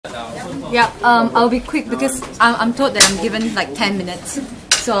Yeah, I'll be quick because I'm told that I'm given like 10 minutes,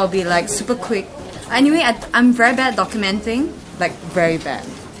 so I'll be like super quick. Anyway, I'm very bad at documenting, like very bad.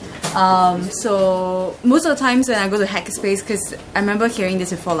 So most of the times when I go to Hackerspace, because I remember hearing this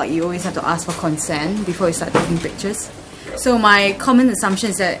before, like you always have to ask for consent before you start taking pictures. So my common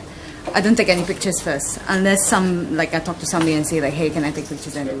assumption is that I don't take any pictures first, unless I talk to somebody and say like, hey, can I take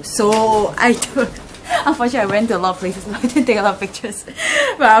pictures and do. So I do. Unfortunately, I went to a lot of places, but I didn't take a lot of pictures.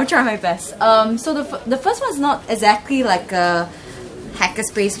 But I'll try my best. So the first one's not exactly like a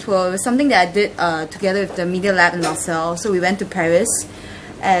Hackerspace tour. It was something that I did together with the Media Lab and Marcel. So we went to Paris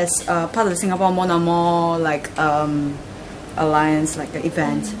as part of the Singapore Mon Amour alliance, like an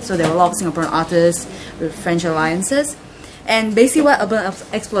event. So there were a lot of Singaporean artists with French alliances. And basically what urban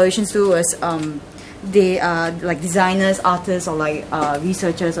explorations do was they are like designers, artists, or like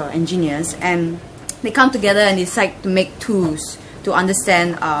researchers or engineers, and they come together and decide to make tools to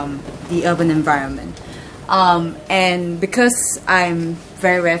understand the urban environment. And because I'm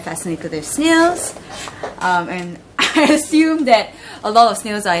very fascinated with snails, and I assume that a lot of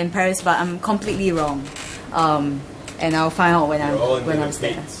snails are in Paris, but I'm completely wrong. And I'll find out when I was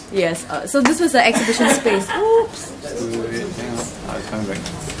there. Yes. So this was the exhibition space. Oops.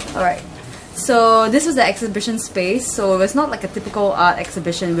 All right. So this was the exhibition space. So it was not like a typical art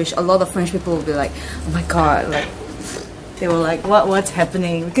exhibition, which a lot of French people would be like, oh my god, like they were like, what's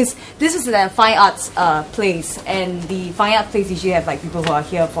happening? Because this is the fine arts place, and the fine art place usually have like people who are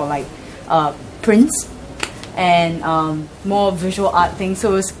here for like prints and more visual art things.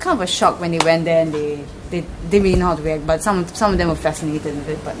 So it was kind of a shock when they went there and they didn't really know how to react, but some of them were fascinated with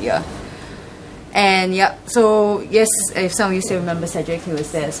it. But yeah. And yeah, so yes, if some of you still remember Cedric, he was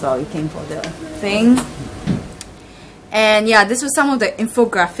there as well. He came for the thing. And yeah, this was some of the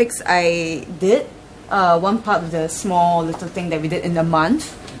infographics I did. One part of the small little thing that we did in the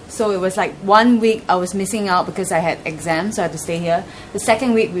month. So it was like 1 week I was missing out because I had exams, so I had to stay here. The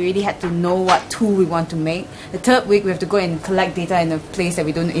second week we really had to know what tool we want to make. The third week we have to go and collect data in a place that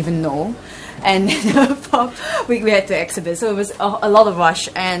we don't even know. And the fourth week we had to exhibit. So it was a lot of rush,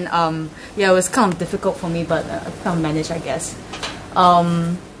 and yeah, it was kind of difficult for me, but I kind of managed, I guess.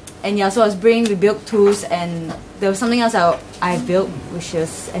 And yeah, so we built tools, and there was something else I built, which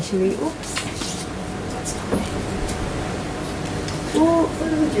was actually, oops. Ooh, why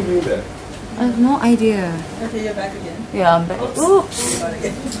did you do that? I have no idea. Okay, you're back again. Yeah, I'm back. Oops.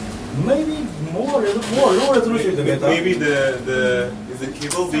 Maybe more low resolution to get up. Maybe is the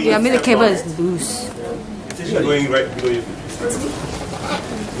cable being... Yeah, maybe the cable is loose. It's actually going right below your feet.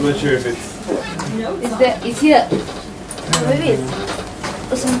 I'm not sure if it's... It's here. Maybe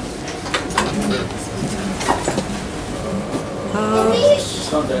it's...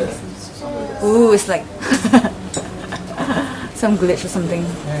 Ooh, it's like... some glitch or something.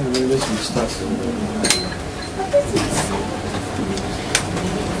 Yeah, maybe some stuff.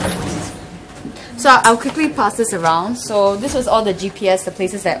 So I'll quickly pass this around. So this was all the GPS, the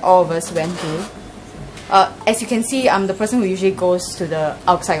places that all of us went to. As you can see, I'm the person who usually goes to the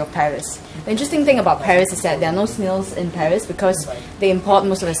outside of Paris. The interesting thing about Paris is that there are no snails in Paris because they import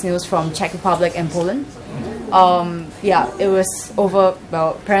most of the snails from Czech Republic and Poland. Yeah, it was over,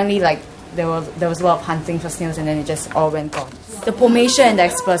 well, apparently like there was a lot of hunting for snails, and then it just all went gone. The pomatia and the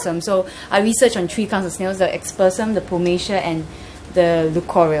expersum. So I researched on 3 kinds of snails: the expersum, the pomatia, and the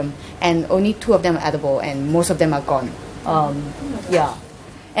leucorium. And only 2 of them are edible, and most of them are gone. Yeah.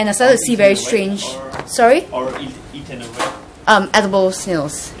 And I started to see very strange... Sorry? Or eaten away? Edible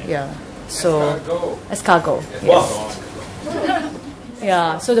snails. Yeah. So... Escargot. Yes.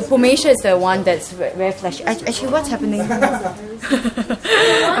 Yeah, so the pomatia is the one that's very fleshy. Actually, what's happening? I'm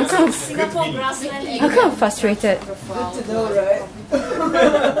kind of frustrated. Good to know, right?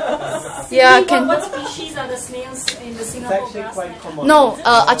 Yeah, what species are the snails in the Singapore grassland? No,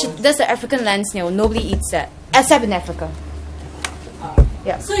 actually, that's the African land snail. Nobody eats that, except in Africa.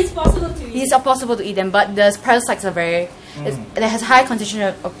 Yeah. So it's possible to eat. It's possible to eat them, but the parasites are very... It has high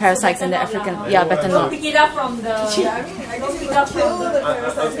concentration of parasites in the African... Yeah, better not. Don't pick it up from the... Don't pick up from the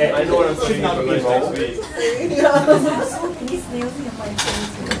parasites. Okay, I know what I'm saying next week.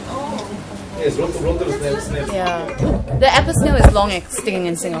 Yeah. The apple snail is long extinct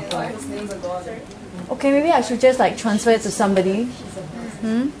in Singapore. Okay, maybe I should just like transfer it to somebody.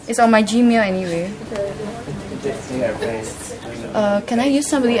 It's on my Gmail anyway. Can I use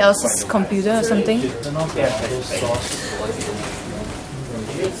somebody else's computer or something?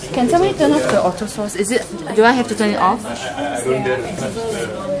 Can somebody turn off the auto source? Do I have to turn it off? I don't dare to touch the...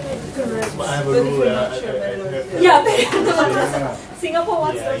 I have a rule. Yeah, Yeah. Singapore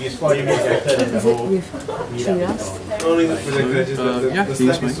wants Yeah, use 40 minutes better than the whole meetup. Not only the projector, just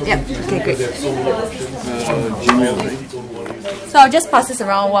the stack is so Yeah, confusing okay, great. because they have so many options. People who want to use it. So I'll just pass this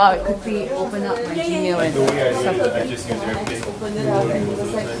around while I quickly open up my Gmail and The way I do it, I just use everything. Open it up and it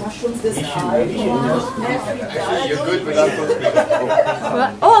was like mushrooms this high. Actually, you're good without full screen.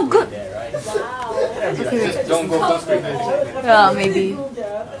 what? Oh, I'm good. Just don't go full screen. Yeah, maybe.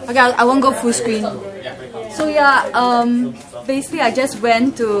 Okay, I won't go full screen. So yeah, basically I just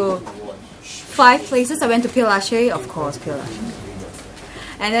went to 5 places. I went to Père Lachaise, of course, Père Lachaise.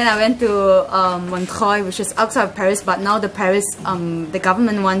 And then I went to Montreuil, which is outside of Paris, but now the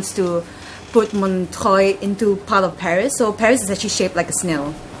government wants to put Montreuil into part of Paris. So Paris is actually shaped like a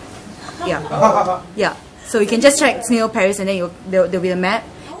snail. Yeah. Yeah. So you can just check snail Paris and then there'll be a map.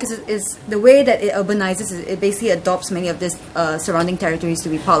 Because it's the way that it urbanizes, it basically adopts many of these surrounding territories to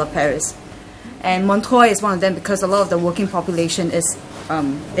be part of Paris. And Montreuil is one of them because a lot of the working population is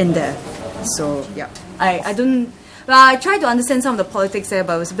in there. So yeah, I don't. Well, I tried to understand some of the politics there,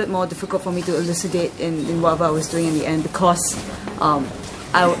 but it was a bit more difficult for me to elucidate in whatever I was doing in the end because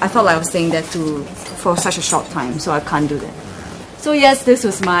I felt like I was staying there for such a short time, so I can't do that. So yes, this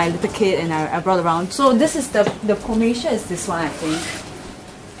was my little kit, and I brought around. So this is the Pomatia is this one, I think.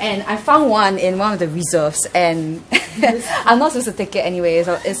 And I found one in one of the reserves, and I'm not supposed to take it anyway.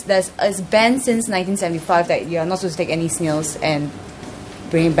 So it's banned since 1975 that you're not supposed to take any snails and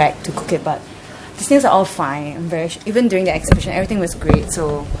bring it back to cook it. But the snails are all fine. Even during the exhibition, everything was great.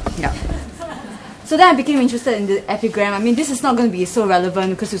 So yeah. So then I became interested in the epigram. I mean, this is not going to be so relevant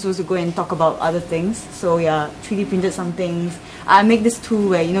because we're supposed to go and talk about other things. So yeah, 3D printed some things. I make this tool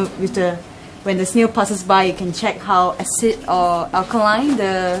where with when the snail passes by, you can check how acid or alkaline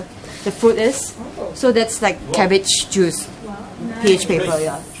the fruit is. So that's like cabbage juice, pH paper,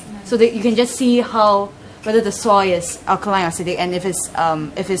 yeah. So that you can just see whether the soil is alkaline or acidic, and if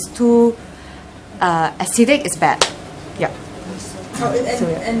it's too acidic, it's bad. Yeah.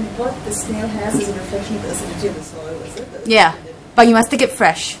 And what the snail has is a reflection of the acidity of the soil, is it? Yeah, but you must take it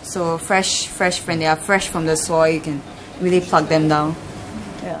fresh. So fresh when they are fresh from the soil, you can really plug them down.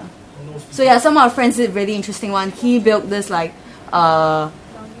 Yeah. So yeah, some of our friends did a really interesting one. He built this like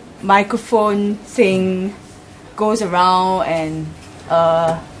microphone thing, goes around and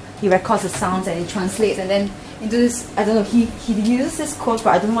he records the sounds and he translates, and then into this, I don't know, he uses this code,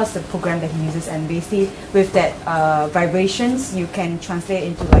 but I don't know what's the program that he uses, and basically with that vibrations you can translate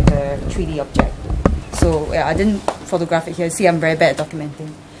into like a 3D object. So yeah, I didn't photograph it here. See, I'm very bad at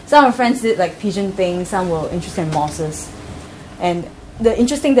documenting. Some of our friends did like pigeon things, some were interested in mosses. And the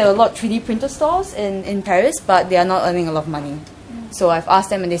interesting, there are a lot of 3D printer stores in Paris, but they are not earning a lot of money. So I've asked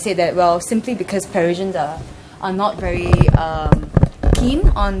them and they say that, well, simply because Parisians are not very keen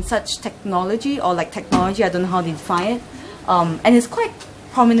on such technology, or like technology, I don't know how they define it. And it's quite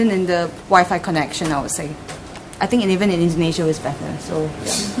prominent in the Wi-Fi connection, I would say. I think even in Indonesia it's better, so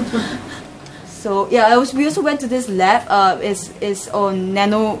yeah. So yeah, we also went to this lab, it's on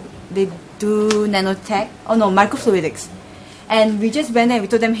they do nanotech, microfluidics. And we just went there and we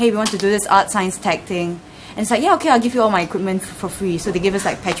told them, hey, we want to do this art science tech thing. And it's like, yeah, okay, I'll give you all my equipment for free. So they gave us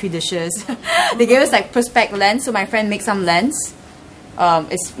like Petri dishes. They gave us like Perspex lens. So my friend made some lens.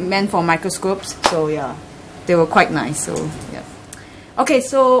 It's meant for microscopes. So yeah, they were quite nice. So yeah. Okay,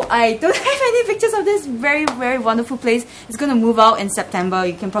 so I don't have any pictures of this very, very wonderful place. It's going to move out in September.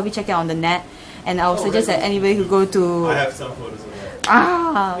 You can probably check it out on the net. And I would suggest that anybody who go to... I have some photos of that.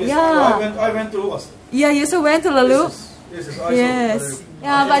 Ah, Yes, yeah. I went to Yeah, you also went to La Loupe? This is Yes.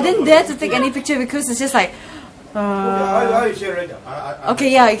 Yeah, but I didn't dare to take any picture because it's just like... I share later.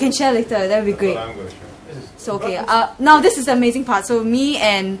 Okay, yeah, you can share later. That would be great. I'm going to show. So okay, now this is the amazing part. So me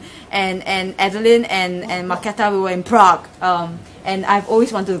and Adeline and Marketa, we were in Prague. And I've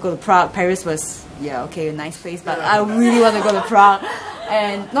always wanted to go to Prague. Paris was, yeah, okay, a nice place, but I really want to go to Prague.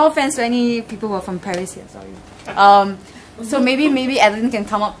 And no offense to any people who are from Paris here, sorry. So maybe Adeline can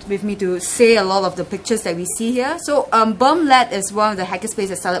come up with me to say a lot of the pictures that we see here. So brmlab is one of the hackerspace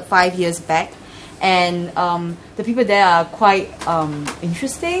that started 5 years back. And the people there are quite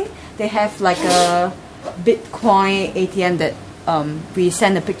interesting. They have like a Bitcoin ATM that we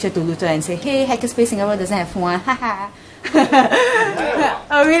send a picture to Luther and say, hey, Hackerspace Singapore doesn't have one, haha.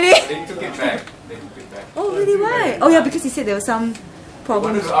 Oh really? They took it back. Oh really? Why? Oh yeah, because he said there was some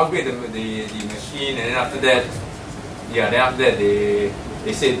problem. They wanted to upgrade the machine, and then after that,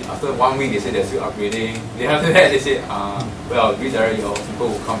 they said after 1 week they said they're still upgrading. Then after that they said, well, redirect your people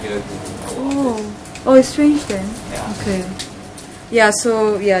who come here to our office. Oh, it's strange then. Yeah. Okay. Yeah,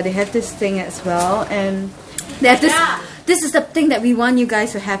 so yeah, they have this thing as well, and they have this. This is the thing that we want you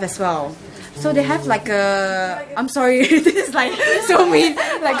guys to have as well. So they have like a. I'm sorry, this is like so mean.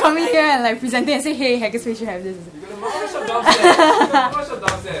 Like coming here and like presenting and say, hey, Hackerspace should have this.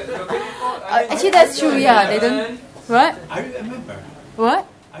 Actually, that's true. Yeah, they don't. What? Are you a member? What?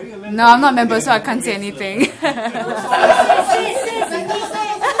 Are you a member? No, I'm not a member, so I can't say anything.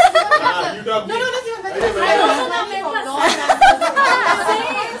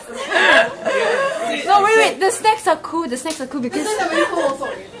 No, wait. The snacks are cool. The snacks are cool because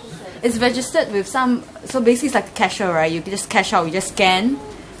it's registered with some. So basically, it's like a cashier, right? You can just cash out. You just scan.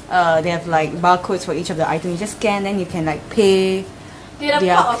 They have like barcodes for each of the items. You just scan, then you can like pay. They have a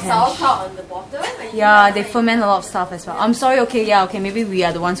pot of sauerkraut on the bottom. Yeah, they ferment a lot of stuff as well. I'm sorry. Okay, yeah, okay. Maybe we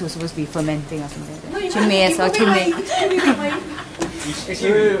are the ones who are supposed to be fermenting or something like that. Chimney as well. Chimney. What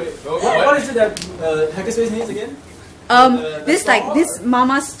is it that Hackerspace needs again? This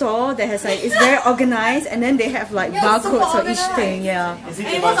mama store that has like it's very organized, and then they have like barcodes for each thing. Yeah. Is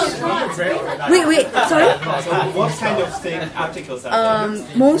it about Wait. Sorry. What kind of articles are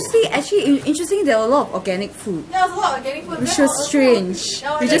there? Mostly, actually, interesting. There are a lot of organic food, There was a lot of organic food. which was strange.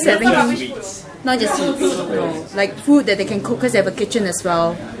 We just had thinking, not just sweets, no, like food that they can cook because they have a kitchen as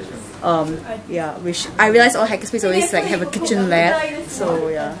well. Yeah, which I realized all Hackerspace always like have a kitchen lab. So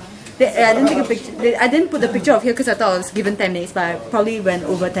yeah. I didn't take a picture. I didn't put the picture of here because I thought I was given 10 minutes, but I probably went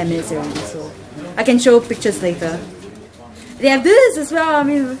over 10 minutes already. So I can show pictures later. They have this as well. I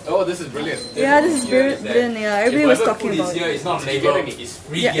mean, Oh, this is brilliant. yeah, this is brilliant. Yeah, everybody was talking about Here, it. it's not labeled. It's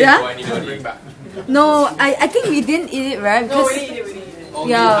free Yeah, gift yeah? for anybody. Bring back. No, I think we didn't eat it, right? No, Because we need it, we need it. Oh,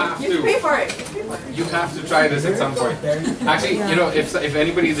 Yeah. You pay for it. You have to try this at some point. Actually, you know, if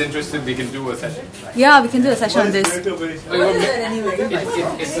anybody is interested, we can do a session. yeah, we can do a session on this. It's a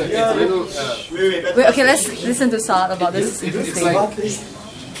little. Wait, okay, let's listen to Saad about this. It's like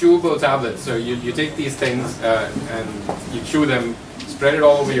chewable tablets. So you take these things and you chew them, spread it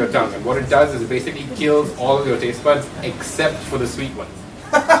all over your tongue, and what it does is it basically kills all of your taste buds except for the sweet ones.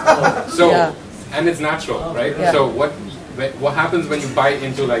 So, Yeah. and it's natural, right? Yeah. So what happens when you bite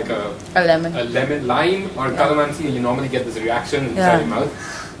into like A lemon. a lemon, lime, or calamansi? You normally get this reaction inside Yeah. your mouth.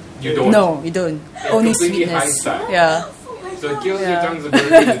 You don't. No, you don't. It Only completely sweetness. hides that. Yeah. So it kills your Yeah. tongue's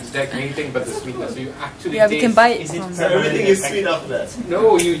ability to detect anything but the sweetness. So you actually Yeah, we taste. can buy it Is it from. so everything is sweet after that?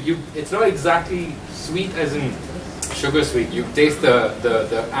 No, it's not exactly sweet as in sugar sweet. You taste the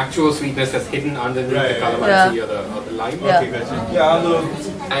actual sweetness that's hidden underneath Right, the right. calamansi Yeah. or the lime. Yeah. Okay, gotcha. Yeah, although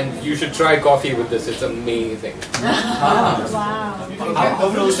And you should try coffee with this. It's amazing. how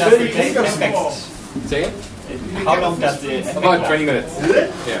long does the effect? Say it? How long does the effect About last? 20 minutes.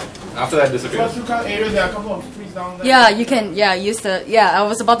 Yeah. After that disappears. There are a couple of trees down there. Yeah, you can. Yeah, use the. Yeah, I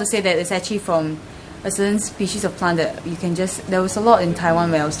was about to say that it's actually from a certain species of plant that you can just. There was a lot in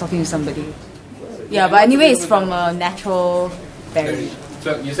Taiwan where I was talking to somebody. Yeah, but anyway, it's from a natural berry.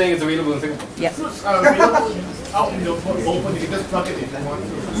 So you're saying it's available in Singapore? Yeah. Out in the open, you can just plug it if you want to.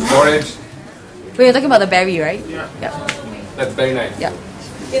 Storage. Wait, you're talking about the berry, right? Yeah. Yeah. That's very nice. Yeah.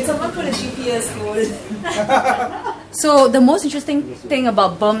 Can someone put a GPS code? So the most interesting thing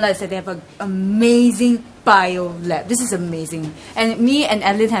about brmlab is that they have an amazing bio lab. This is amazing. And me and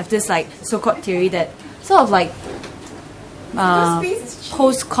Adeline have this like so-called theory that sort of like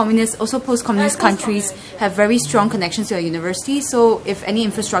post-communist countries have very strong connections to a university. So if any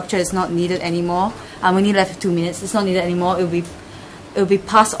infrastructure is not needed anymore, I'm only left with 2 minutes. It's not needed anymore. It'll be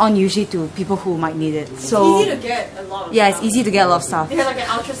passed on usually to people who might need it. So Easy to get a lot of yeah, stuff. it's easy to get a lot of stuff. They have like an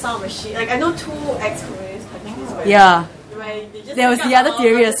ultrasound machine. Like I know 2 ex-communist countries where, Yeah. where they just There was pick the up other all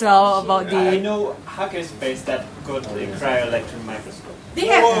theory of as well about I the know Hackerspace that got the cryo-electron microscope. They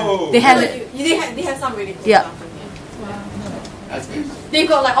have. Whoa. they have They it. have some really cool Yeah. stuff in here. They've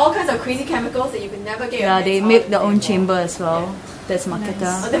got like all kinds of crazy chemicals that you can never get. your Yeah, they hands make on. their own chamber as well. That's Oh,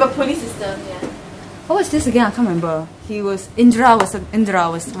 Makata. they have a police system. Yeah. What was this again? I can't remember. Indra was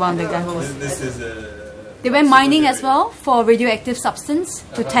one of the guys who was. This is They went mining as well for radioactive substance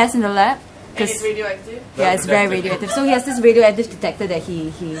to test in the lab. And it's Because radioactive. yeah, it's very radioactive. So he has this radioactive detector that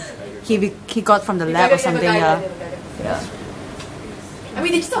he got from the lab or something. Yeah. Yeah. I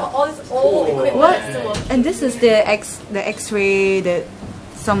mean, they just have all this old equipment. What? that's still working. And this is the X-ray that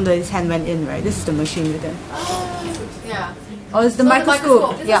somebody's hand went in, right? This is the machine with them. Yeah. Oh, it's the So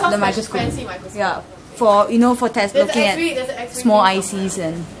microscope. This Yeah, is the some microscope. fancy microscope. Yeah, for test There's looking X-ray, at there's an X-ray small thing ICs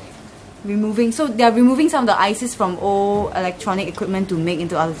and removing. So they are removing some of the ICs from old electronic equipment to make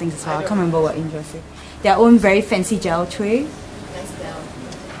into other things as well. I can't remember what Indra said. Their own very fancy gel tray, Nice down.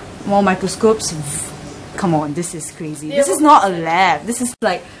 more microscopes. Come on, this is crazy. This is not a lab. This is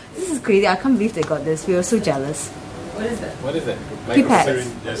crazy. I can't believe they got this. We were so jealous. What is that? What is it?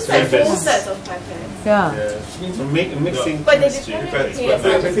 Pipettes. It's like full sets of pipettes. Yeah. So mixing But they chemistry. depend on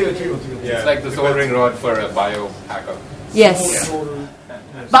Pipettes, It's like the soldering rod for a biohacker. Yes.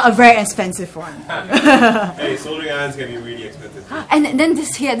 But a very expensive one. Hey, soldering irons can be really expensive. And then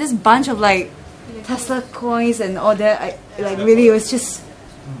this bunch of like Tesla coins and all that. Like really, it was just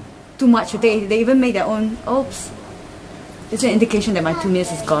too much. They even made their own. Oops. It's an indication that my 2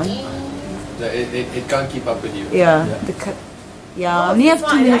 minutes is gone. It can't keep up with you. Yeah. I only have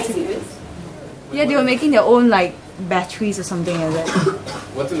 2 minutes. Yeah, they were making their own like batteries or something like that.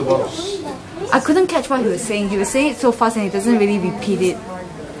 What's in the bottle? I couldn't catch what he was saying. He was saying it so fast and he doesn't really repeat it.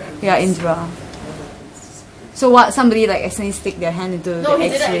 Yeah, Indra. So what? Somebody like accidentally stick their hand into No, the he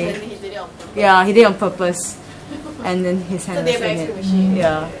did X-ray. it. He did it on purpose. Yeah, he did it on purpose. And then his hand So was they have in an it. X-ray machine.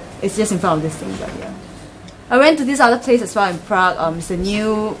 Yeah, it's just in front of this thing, but yeah. I went to this other place as well in Prague. It's a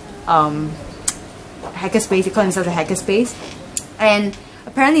new hackerspace. They call themselves a hackerspace. And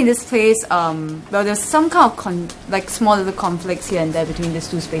apparently in this place, well, there's some kind of like small little conflicts here and there between these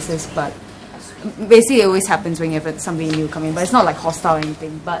two spaces, but basically it always happens when you have somebody new coming, but it's not like hostile or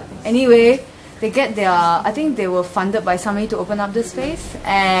anything. But anyway, they get their, I think they were funded by somebody to open up this space,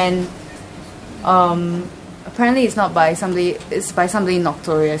 and apparently it's not by somebody, it's by somebody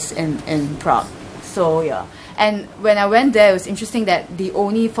notorious in Prague. So yeah. And when I went there, it was interesting that the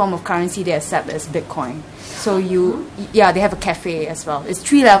only form of currency they accept is Bitcoin. So they have a cafe as well. It's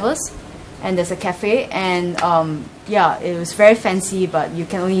 3 levels, and there's a cafe, and yeah, it was very fancy, but you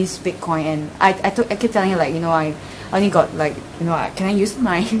can only use Bitcoin. And I kept telling her, like, I only got, like, can I use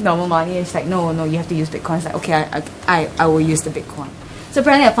my normal money? And she's like, no, you have to use Bitcoin. It's like, okay, I will use the Bitcoin. So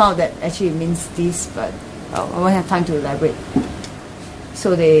apparently I found that actually it means this, but I won't have time to elaborate.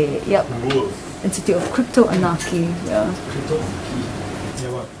 So they, yep. Institute of Crypto Anarchy. Yeah.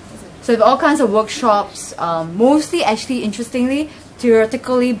 So there are all kinds of workshops, mostly actually, interestingly,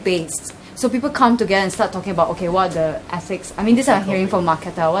 theoretically based. So people come together and start talking about, okay, what are the ethics? I mean, this I'm hearing from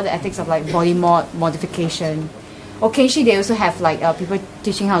Marketa. What are the ethics of like body modification? Occasionally, they also have like people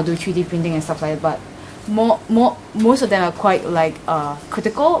teaching how to do 3D printing and stuff like that. But most of them are quite like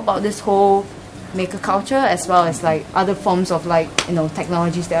critical about this whole maker culture, as well as like other forms of like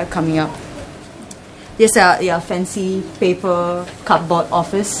technologies that are coming up. This fancy paper cardboard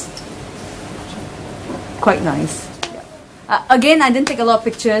office, quite nice. Yeah. Again, I didn't take a lot of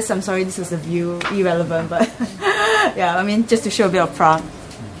pictures. I'm sorry, this was the view, irrelevant, but yeah, I mean, just to show a bit of Prague.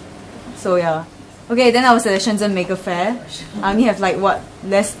 So yeah, okay. Then I was at the Shenzhen Maker Faire. I only have like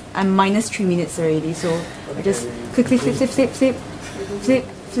I'm minus 3 minutes already, so I just quickly flip.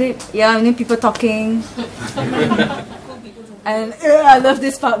 Yeah, and then people talking. And I love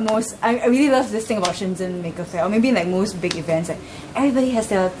this part most. I really love this thing about Shenzhen Maker Faire, or maybe like most big events. Like everybody has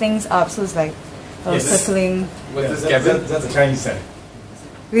their things up, so it's like circling. What's this, Kevin? That's a Chinese thing.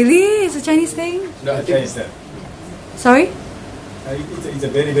 Really? It's a Chinese thing? No, I think Chinese thing. Sorry? It's a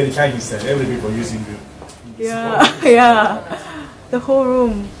very, very Chinese thing. Every people using it. Yeah, yeah. The whole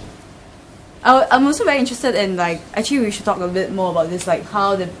room. I'm also very interested in like, actually we should talk a bit more about this, like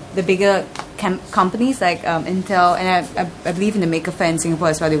how the bigger companies like Intel, and I believe in the Maker Faire in Singapore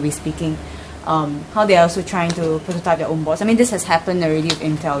as well, they'll be speaking, how they're also trying to prototype their own boards. I mean, this has happened already with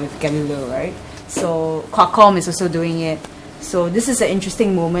Intel, with Galileo, right? So Qualcomm is also doing it. So this is an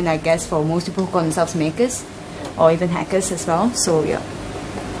interesting moment, I guess, for most people who call themselves makers, or even hackers as well. So yeah.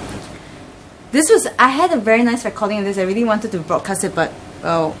 I had a very nice recording of this. I really wanted to broadcast it, but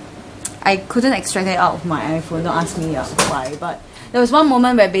well, I couldn't extract it out of my iPhone. Don't ask me why. But there was one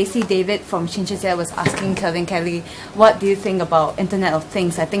moment where basically David from Shenzhen was asking Kelvin Kelly, what do you think about Internet of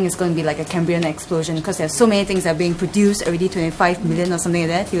Things? I think it's going to be like a Cambrian explosion because there's so many things that are being produced already, 25 million or something like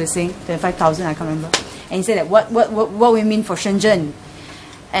that. He was saying 25,000, I can't remember. And he said that what will it mean for Shenzhen?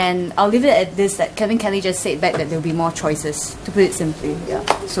 And I'll leave it at this, that Kevin Kelly just said back that there'll be more choices, to put it simply. Yeah.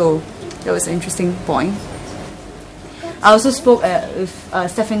 So that was an interesting point. I also spoke with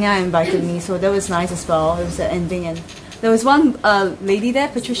Stephania invited me, so that was nice as well. It was an ending, and there was one lady there,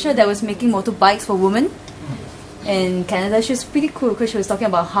 Patricia, that was making motorbikes for women in Canada. She was pretty cool because she was talking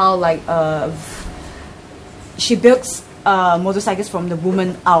about how like she builds motorcycles from the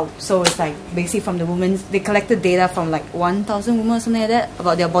woman out. So it's like basically from the women, they collected data from like 1,000 women or something like that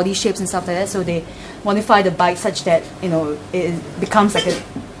about their body shapes and stuff like that. So they modify the bike such that it becomes like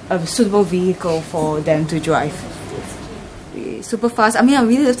a suitable vehicle for them to drive. Super fast. I mean, I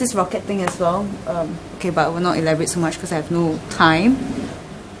really love this rocket thing as well. Okay, but I will not elaborate so much because I have no time.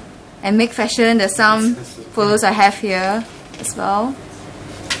 And make fashion, there's some photos I have here as well.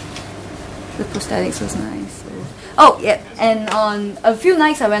 The prosthetics was nice. Oh, yeah. And on a few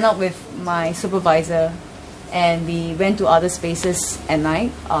nights I went out with my supervisor and we went to other spaces at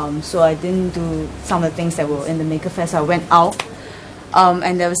night. So I didn't do some of the things that were in the Maker Faire, so I went out.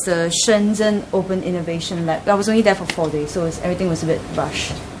 And there was the Shenzhen Open Innovation Lab. I was only there for 4 days, so everything was a bit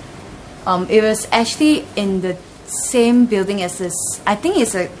rushed. It was actually in the same building as this. I think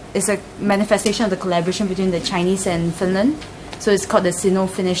it's a manifestation of the collaboration between the Chinese and Finland. So it's called the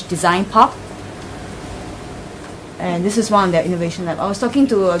Sino-Finnish Design Park. And this is one of their innovation lab. I was talking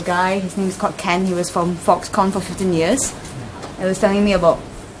to a guy, his name is called Ken, he was from Foxconn for 15 years. He was telling me about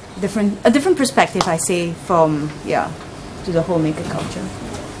a different perspective, I say, from, to the whole maker culture.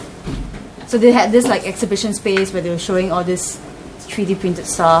 So they had this like exhibition space where they were showing all this 3D printed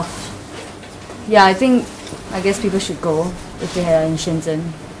stuff. Yeah, I guess people should go if they are in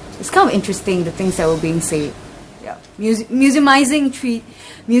Shenzhen. It's kind of interesting, the things that were being said. Yeah, museumizing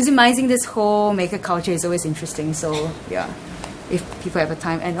this whole maker culture is always interesting. So yeah, if people have a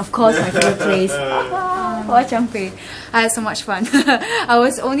time, and of course my favorite place, Hackerspace. I had so much fun. I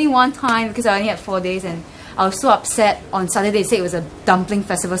was only one time because I only had 4 days, and I was so upset. On Saturday they said it was a dumpling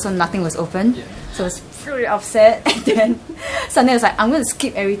festival, so nothing was open. Yeah. So I was really upset. And then Sunday I was like, I'm going to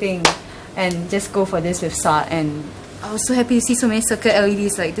skip everything and just go for this with Sat. And I was so happy to see so many circuit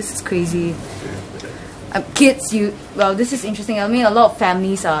LEDs. Like, this is crazy. Kids, well, this is interesting. I mean, a lot of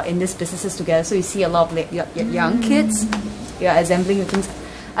families are in these businesses together, so you see a lot of young kids, assembling the things.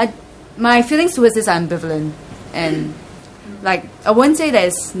 My feelings towards this are ambivalent, and like I wouldn't say that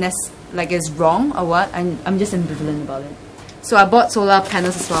it's wrong or what. I'm just ambivalent about it. So I bought solar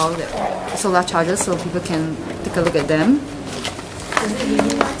panels as well, solar chargers, so people can take a look at them.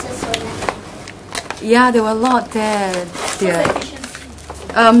 Yeah, there were a lot there.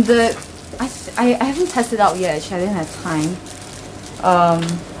 I haven't tested out yet. Actually, I didn't have time.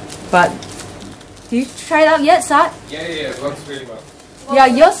 But do you try it out yet, Sat? Yeah, it works really well. Yeah,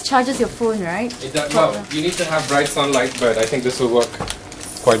 yours charges your phone, right? It does. Well, you need to have bright sunlight, but I think this will work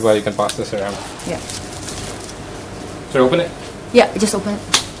quite well. You can pass this around. Yeah. Should I open it? Yeah, just open it.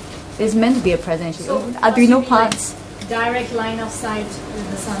 It's meant to be a present, actually. So Arduino parts. Like direct line of sight with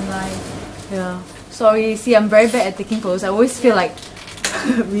the sunlight. Yeah. Sorry, see, I'm very bad at taking photos. I always feel like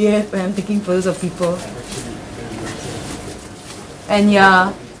weird when I'm taking photos of people. And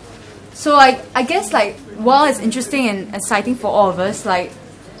yeah, so I guess like while it's interesting and exciting for all of us, like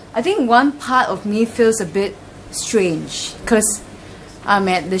I think one part of me feels a bit strange because I'm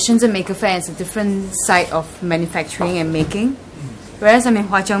at the Shenzhen Maker Faire. It's a different side of manufacturing and making, whereas I'm in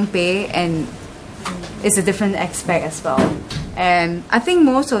Hackerspace and it's a different aspect as well. And I think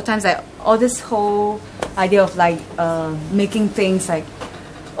most of the times, like all this whole idea of like making things like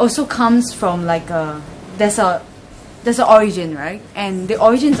also comes from like there's an origin, right? And the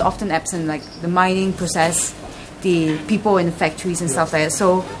origin is often absent, like the mining process, the people in the factories and stuff like that.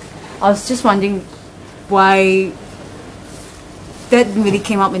 So I was just wondering why that really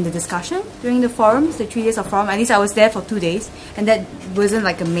came up in the discussion during the forums, the 3 days of forum. At least I was there for 2 days, and that wasn't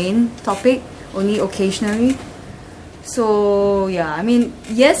like a main topic, only occasionally. So yeah, I mean,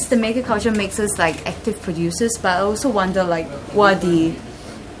 yes, the maker culture makes us like active producers, but I also wonder like what are the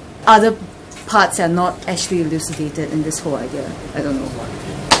other parts that are not actually elucidated in this whole idea. I don't know.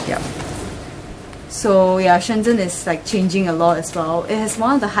 Yeah. So yeah, Shenzhen is like changing a lot as well. It has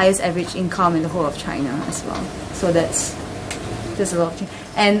one of the highest average income in the whole of China as well. So there's a lot of change.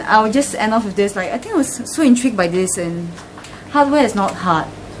 And I'll just end off with this. Like, I think I was so intrigued by this, and hardware is not hard.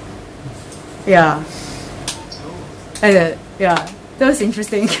 Yeah. Yeah, that was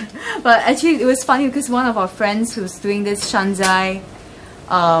interesting. But actually, it was funny because one of our friends who's doing this Shanzai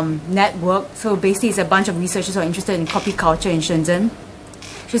network, so basically it's a bunch of researchers who are interested in copy culture in Shenzhen.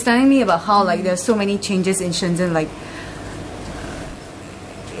 She's telling me about how like there's so many changes in Shenzhen, like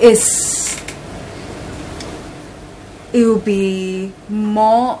it will be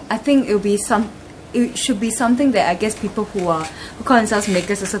more, I think it should be something that I guess people who call themselves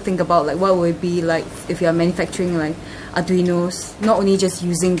makers also think about, like what would it be like if you are manufacturing like Arduinos, not only just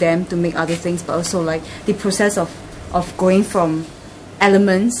using them to make other things, but also like the process of going from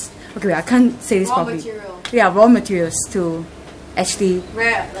elements, okay, I can't say this properly. Material. Yeah, raw materials to actually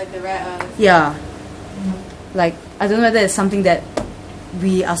rare, like the rare earth. Yeah. Like, I don't know whether it's something that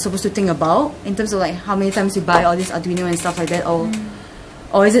we are supposed to think about in terms of like how many times we buy all this Arduino and stuff like that,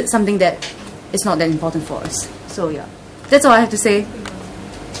 or is it something that it's not that important for us? So yeah, that's all I have to say.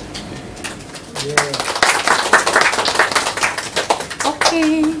 Yeah.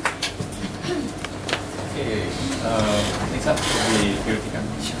 Okay. Okay, next up will be Purifica.